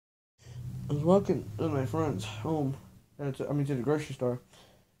I was walking with my friends home, to the grocery store,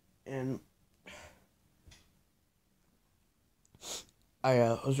 and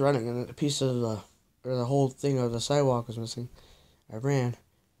I was running, and a piece of the whole thing of the sidewalk was missing. I ran,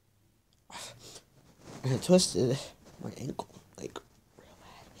 and it twisted my ankle, like, real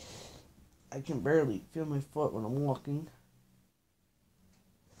bad. I can barely feel my foot when I'm walking,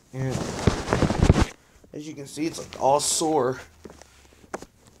 and as you can see, it's like all sore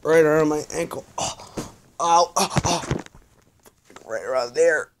right around my ankle. Oh, ow, oh, oh. Right around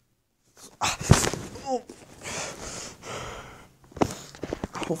there. Oh.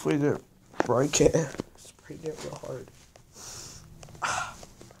 Hopefully they break it. Sprayed it real hard.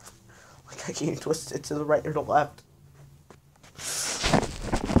 Like I can't twist it to the right or the left.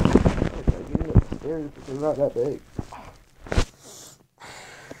 Like I can look scary because they're not that big.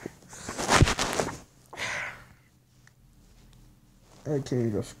 I can't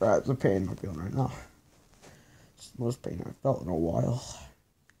even describe the pain I'm feeling right now. It's the most pain I've felt in a while.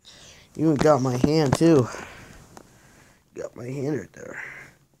 Even got my hand too. Got my hand right there.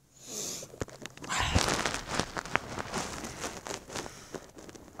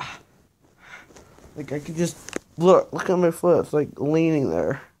 Like I could just look at my foot. It's like leaning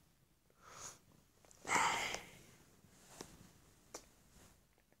there.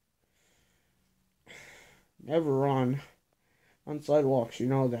 Never run on sidewalks. You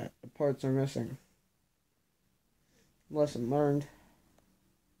know that the parts are missing. Lesson learned.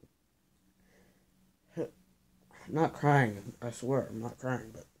 I'm not crying. I swear, I'm not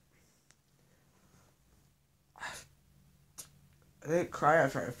crying. But I didn't cry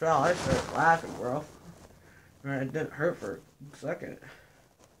after I fell. I started laughing, bro. And it didn't hurt for a second.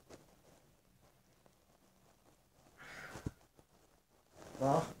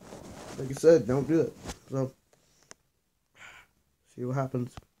 Well, like I said, don't do it. So, see what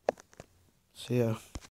happens. See ya.